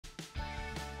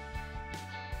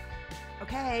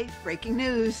Okay, breaking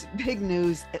news, big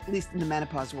news, at least in the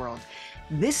menopause world.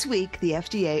 This week, the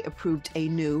FDA approved a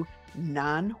new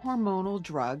non-hormonal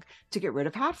drug to get rid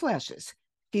of hot flashes,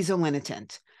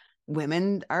 FEZOLINETANT.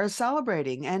 Women are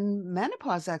celebrating, and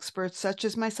menopause experts such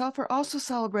as myself are also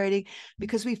celebrating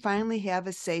because we finally have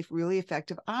a safe, really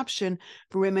effective option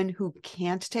for women who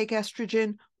can't take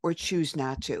estrogen or choose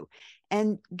not to.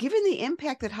 And given the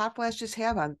impact that hot flashes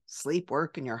have on sleep,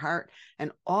 work, and your heart,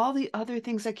 and all the other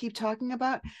things I keep talking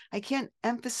about, I can't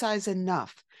emphasize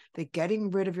enough that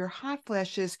getting rid of your hot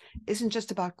flashes isn't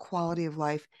just about quality of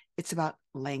life, it's about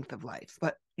length of life.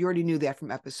 But you already knew that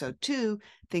from episode 2.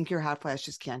 Think your hot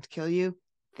flashes can't kill you?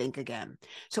 Think again.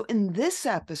 So in this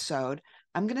episode,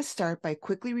 I'm going to start by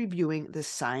quickly reviewing the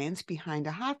science behind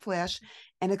a hot flash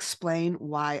and explain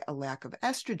why a lack of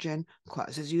estrogen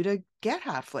causes you to get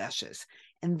hot flashes.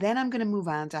 And then I'm going to move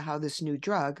on to how this new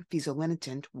drug,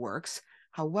 FEZOLINETANT, works,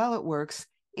 how well it works,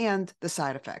 and the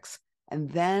side effects.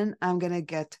 And then I'm going to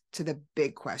get to the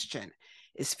big question.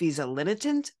 Is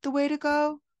FEZOLINETANT the way to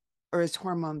go, or is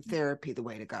hormone therapy the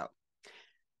way to go?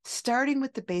 Starting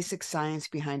with the basic science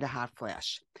behind a hot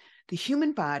flash. The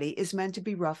human body is meant to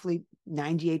be roughly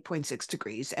 98.6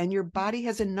 degrees, and your body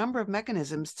has a number of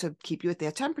mechanisms to keep you at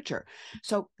that temperature.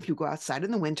 So if you go outside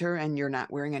in the winter and you're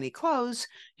not wearing any clothes,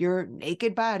 your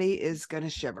naked body is going to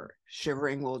shiver.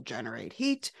 Shivering will generate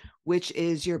heat, which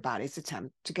is your body's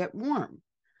attempt to get warm.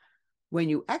 When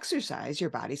you exercise,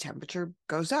 your body temperature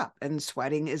goes up, and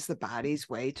sweating is the body's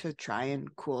way to try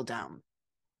and cool down.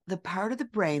 The part of the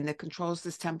brain that controls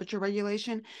this temperature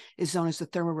regulation is known as the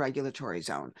thermoregulatory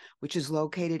zone, which is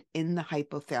located in the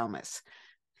hypothalamus.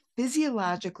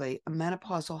 Physiologically, a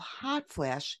menopausal hot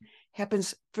flash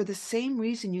happens for the same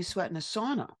reason you sweat in a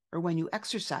sauna or when you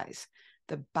exercise.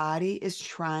 The body is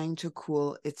trying to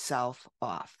cool itself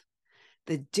off.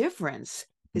 The difference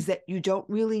is that you don't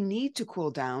really need to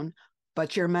cool down,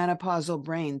 but your menopausal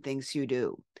brain thinks you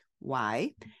do.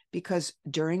 Why? Because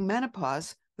during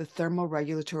menopause, the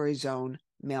thermoregulatory zone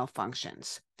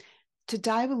malfunctions. To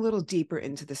dive a little deeper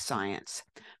into the science,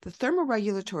 the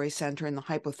thermoregulatory center in the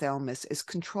hypothalamus is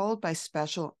controlled by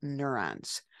special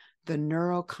neurons, the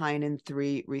neurokinin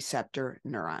 3 receptor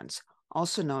neurons,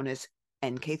 also known as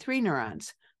NK3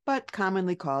 neurons, but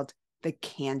commonly called the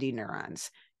candy neurons.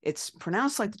 It's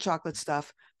pronounced like the chocolate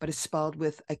stuff, but it's spelled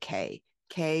with a K,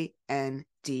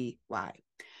 K-N-D-Y.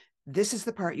 This is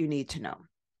the part you need to know.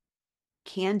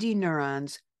 Candy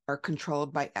neurons are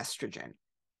controlled by estrogen.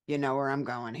 You know where I'm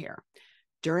going here.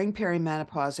 During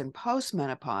perimenopause and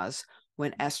postmenopause,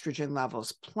 when estrogen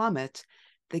levels plummet,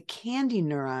 the candy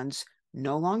neurons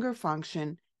no longer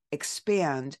function,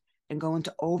 expand, and go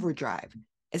into overdrive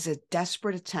as a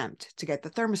desperate attempt to get the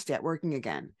thermostat working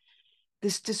again.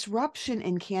 This disruption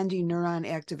in candy neuron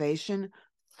activation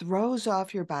throws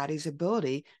off your body's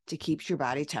ability to keep your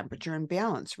body temperature in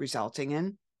balance, resulting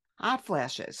in hot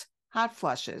flashes, hot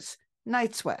flushes,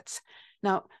 night sweats.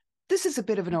 Now, this is a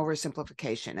bit of an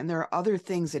oversimplification, and there are other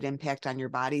things that impact on your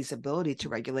body's ability to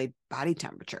regulate body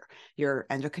temperature. Your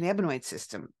endocannabinoid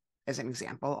system, as an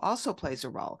example, also plays a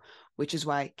role, which is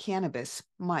why cannabis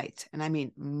might, and I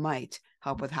mean might,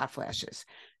 help with hot flashes.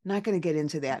 Not going to get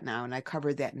into that now, and I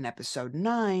covered that in episode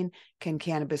 9. Can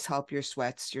cannabis help your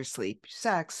sweats, your sleep,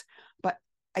 sex? But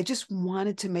I just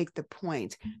wanted to make the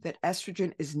point that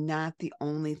estrogen is not the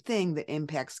only thing that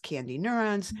impacts candy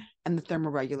neurons and the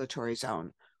thermoregulatory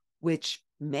zone, which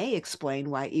may explain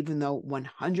why even though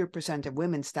 100% of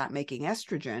women stop making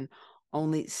estrogen,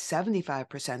 only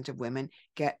 75% of women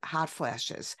get hot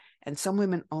flashes, and some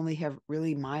women only have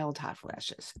really mild hot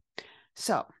flashes.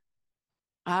 So,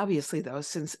 obviously, though,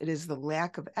 since it is the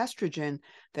lack of estrogen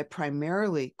that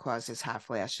primarily causes hot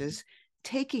flashes,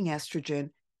 taking estrogen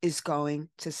is going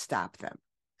to stop them.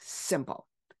 Simple.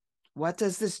 What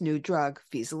does this new drug,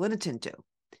 FEZOLINETANT, do?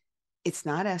 It's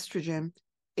not estrogen.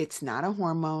 It's not a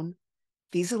hormone.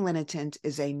 FEZOLINETANT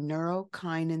is a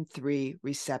neurokinin 3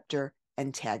 receptor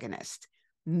antagonist,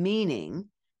 meaning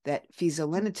that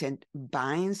FEZOLINETANT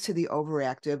binds to the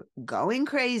overactive, going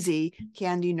crazy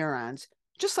candy neurons,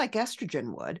 just like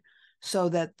estrogen would, so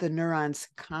that the neurons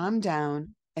calm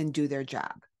down and do their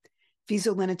job.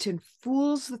 FEZOLINETANT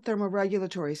fools the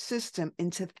thermoregulatory system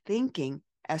into thinking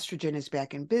estrogen is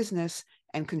back in business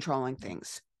and controlling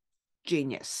things.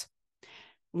 Genius.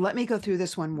 Let me go through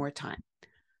this one more time.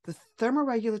 The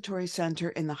thermoregulatory center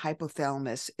in the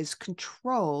hypothalamus is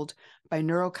controlled by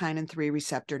neurokinin 3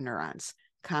 receptor neurons,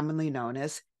 commonly known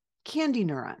as candy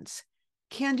neurons.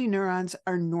 Candy neurons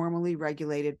are normally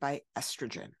regulated by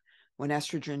estrogen. When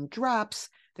estrogen drops,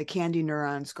 the candy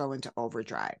neurons go into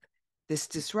overdrive. This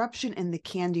disruption in the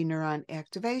candy neuron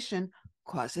activation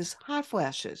causes hot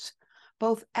flashes.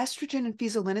 Both estrogen and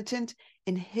FEZOLINETANT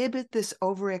inhibit this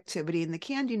overactivity in the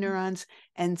KNDy neurons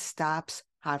and stops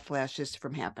hot flashes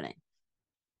from happening.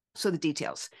 So the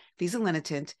details.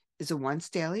 FEZOLINETANT is a once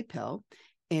daily pill.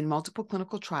 In multiple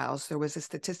clinical trials, there was a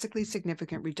statistically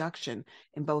significant reduction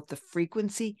in both the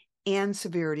frequency and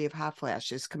severity of hot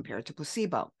flashes compared to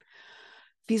placebo.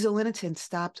 FEZOLINETANT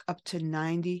stopped up to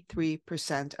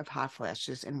 93% of hot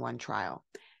flashes in one trial.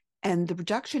 And the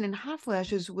reduction in hot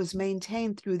flashes was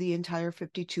maintained through the entire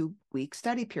 52-week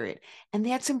study period. And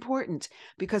that's important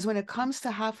because when it comes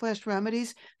to hot flash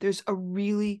remedies, there's a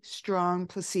really strong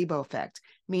placebo effect,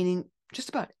 meaning just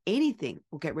about anything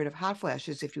will get rid of hot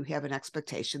flashes if you have an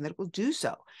expectation that it will do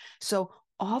so. So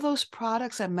all those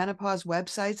products on menopause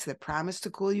websites that promise to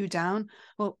cool you down,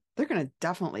 well, they're going to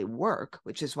definitely work,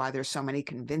 which is why there's so many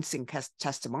convincing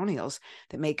testimonials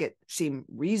that make it seem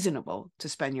reasonable to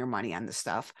spend your money on the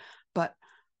stuff. But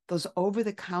those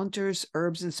over-the-counters,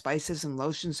 herbs and spices and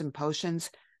lotions and potions,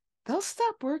 they'll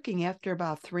stop working after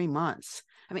about 3 months.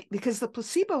 I mean, because the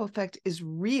placebo effect is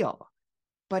real,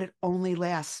 but it only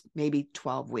lasts maybe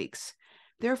 12 weeks.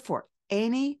 Therefore,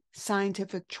 any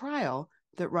scientific trial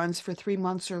that runs for 3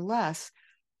 months or less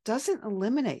doesn't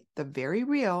eliminate the very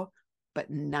real but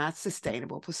not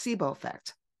sustainable placebo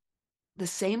effect. The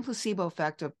same placebo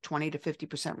effect of 20 to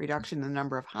 50% reduction in the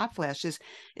number of hot flashes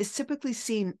is typically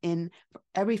seen in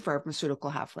every pharmaceutical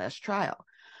hot flash trial.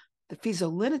 The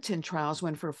FEZOLINETANT trials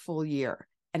went for a full year,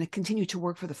 and it continued to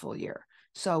work for the full year.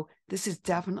 So this is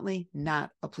definitely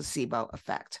not a placebo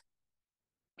effect.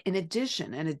 In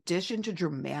addition to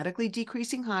dramatically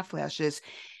decreasing hot flashes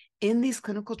in these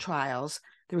clinical trials,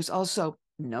 there was also,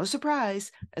 no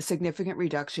surprise, a significant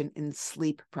reduction in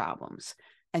sleep problems.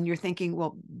 And you're thinking,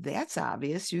 well, that's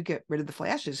obvious. You get rid of the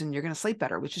flashes and you're going to sleep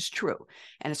better, which is true.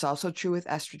 And it's also true with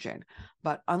estrogen.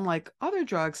 But unlike other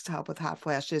drugs to help with hot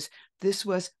flashes, this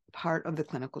was part of the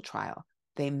clinical trial.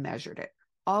 They measured it.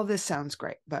 All this sounds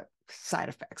great, but side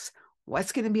effects.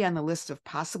 What's going to be on the list of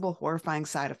possible horrifying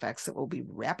side effects that will be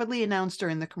rapidly announced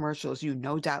during the commercials you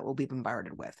no doubt will be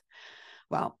bombarded with?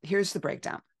 Well, here's the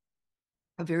breakdown.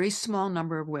 A very small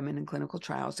number of women in clinical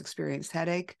trials experienced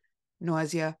headache,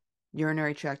 nausea,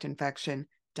 urinary tract infection,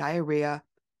 diarrhea,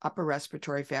 upper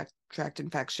respiratory tract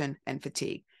infection, and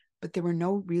fatigue. But there were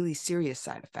no really serious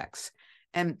side effects.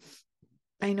 And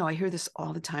I know I hear this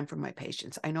all the time from my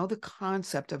patients. I know the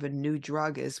concept of a new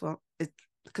drug is, well, it's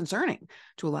concerning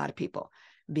to a lot of people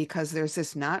because there's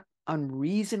this not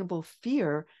unreasonable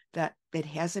fear that it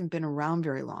hasn't been around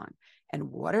very long. And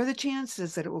what are the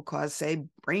chances that it will cause, say,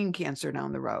 brain cancer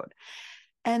down the road?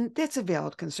 And that's a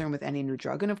valid concern with any new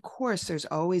drug. And of course, there's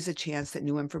always a chance that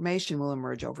new information will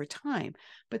emerge over time.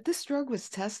 But this drug was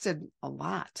tested a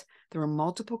lot. There were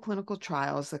multiple clinical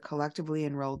trials that collectively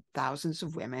enrolled thousands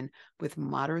of women with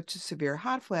moderate to severe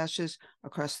hot flashes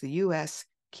across the US,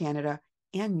 Canada,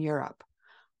 and Europe.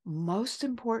 Most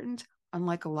important,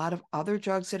 unlike a lot of other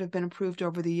drugs that have been approved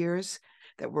over the years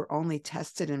that were only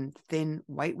tested in thin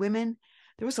white women,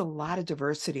 there was a lot of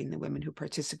diversity in the women who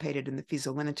participated in the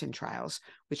FEZOLINETANT trials,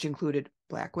 which included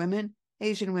Black women,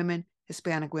 Asian women,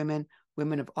 Hispanic women,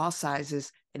 women of all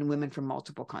sizes, and women from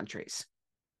multiple countries.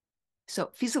 So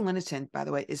FEZOLINETANT, by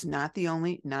the way, is not the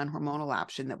only non-hormonal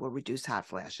option that will reduce hot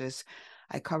flashes.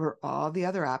 I cover all the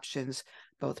other options,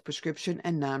 both prescription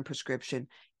and non-prescription,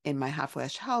 in my Hot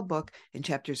Flash Hell book in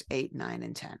chapters 8, 9,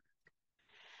 and 10.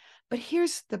 But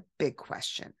here's the big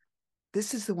question.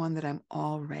 This is the one that I'm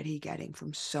already getting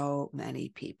from so many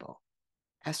people.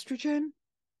 Estrogen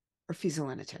or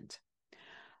FEZOLINETANT?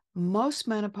 Most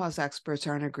menopause experts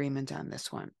are in agreement on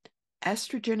this one.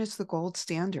 Estrogen is the gold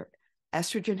standard.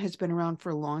 Estrogen has been around for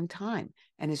a long time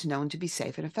and is known to be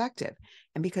safe and effective.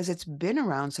 And because it's been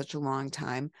around such a long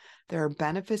time, there are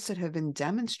benefits that have been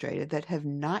demonstrated that have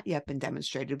not yet been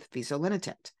demonstrated with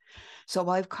FEZOLINETANT. So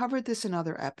while I've covered this in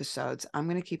other episodes, I'm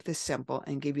going to keep this simple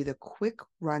and give you the quick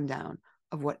rundown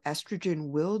of what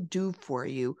estrogen will do for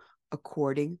you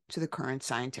according to the current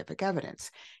scientific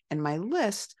evidence. And my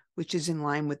list, which is in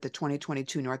line with the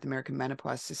 2022 North American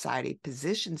Menopause Society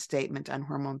position statement on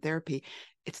hormone therapy,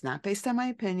 it's not based on my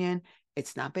opinion.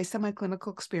 It's not based on my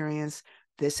clinical experience.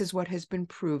 This is what has been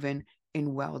proven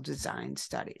in well-designed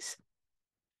studies.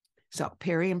 So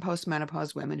peri and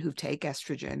postmenopause women who take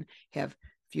estrogen have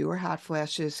fewer hot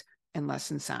flashes and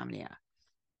less insomnia.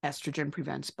 Estrogen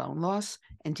prevents bone loss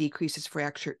and decreases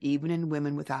fracture even in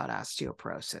women without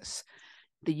osteoporosis.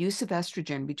 The use of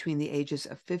estrogen between the ages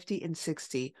of 50 and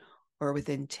 60 or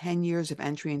within 10 years of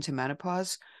entry into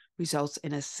menopause results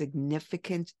in a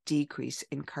significant decrease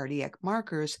in cardiac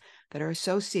markers that are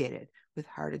associated with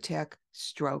heart attack,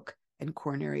 stroke, and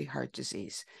coronary heart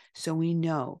disease. So we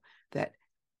know that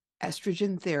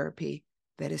estrogen therapy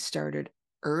that is started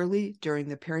early during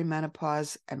the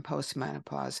perimenopause and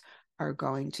postmenopause are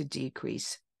going to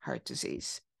decrease heart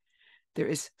disease. There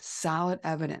is solid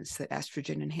evidence that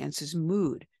estrogen enhances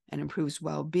mood and improves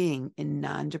well-being in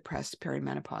non-depressed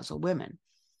perimenopausal women.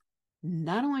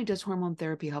 Not only does hormone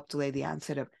therapy help delay the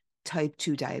onset of type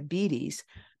 2 diabetes,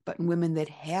 but in women that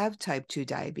have type 2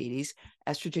 diabetes,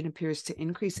 estrogen appears to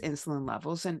increase insulin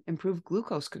levels and improve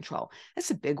glucose control.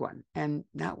 That's a big one and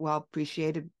not well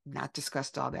appreciated, not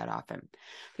discussed all that often.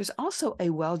 There's also a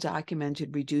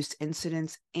well-documented reduced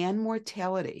incidence and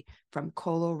mortality from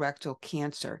colorectal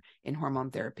cancer in hormone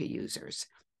therapy users.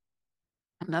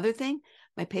 Another thing,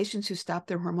 my patients who stop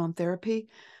their hormone therapy,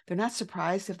 they're not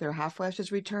surprised if their hot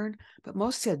flashes return, but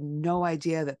most had no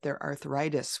idea that their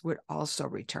arthritis would also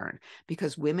return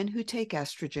because women who take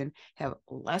estrogen have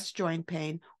less joint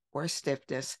pain or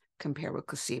stiffness compared with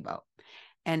placebo.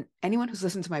 And anyone who's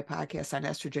listened to my podcast on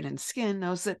estrogen and skin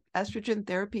knows that estrogen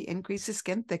therapy increases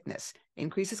skin thickness,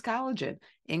 increases collagen,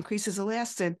 increases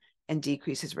elastin, and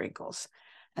decreases wrinkles.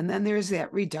 And then there's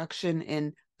that reduction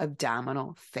in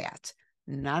abdominal fat.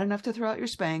 Not enough to throw out your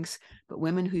Spanx, but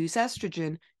women who use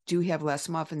estrogen do have less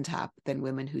muffin top than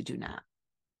women who do not.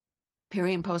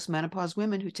 Peri and postmenopause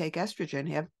women who take estrogen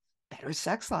have better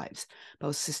sex lives.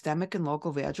 Both systemic and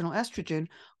local vaginal estrogen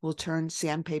will turn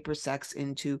sandpaper sex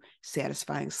into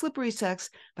satisfying slippery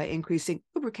sex by increasing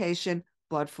lubrication,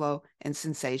 blood flow, and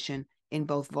sensation in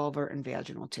both vulvar and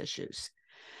vaginal tissues.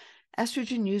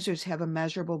 Estrogen users have a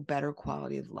measurable better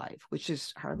quality of life, which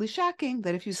is hardly shocking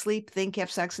that if you sleep, think, have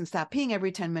sex, and stop peeing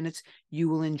every 10 minutes, you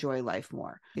will enjoy life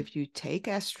more. If you take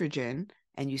estrogen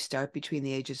and you start between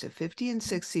the ages of 50 and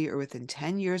 60 or within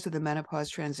 10 years of the menopause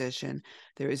transition,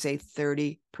 there is a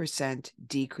 30%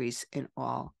 decrease in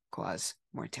all-cause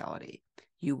mortality.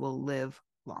 You will live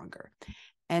longer.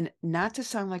 And not to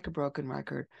sound like a broken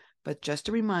record, but just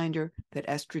a reminder that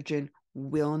estrogen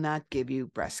will not give you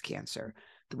breast cancer.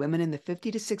 The women in the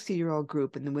 50 to 60-year-old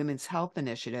group in the Women's Health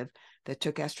Initiative that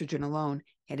took estrogen alone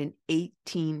had an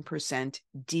 18%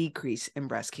 decrease in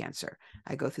breast cancer.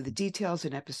 I go through the details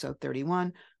in episode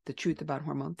 31, The Truth About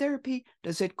Hormone Therapy.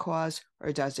 Does it cause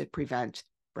or does it prevent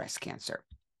breast cancer?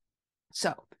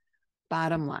 So,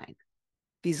 bottom line,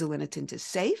 FEZOLINETANT is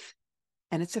safe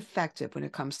and it's effective when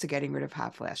it comes to getting rid of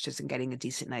hot flashes and getting a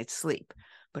decent night's sleep,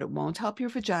 but it won't help your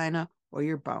vagina or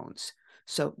your bones.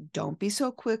 So don't be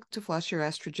so quick to flush your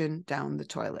estrogen down the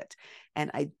toilet.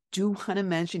 And I do want to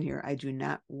mention here, I do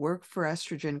not work for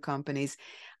estrogen companies.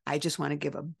 I just want to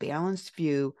give a balanced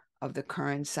view of the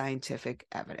current scientific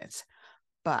evidence.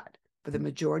 But for the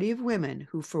majority of women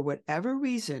who, for whatever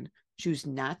reason, choose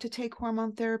not to take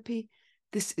hormone therapy,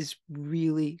 this is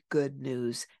really good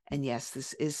news. And yes,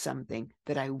 this is something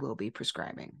that I will be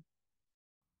prescribing.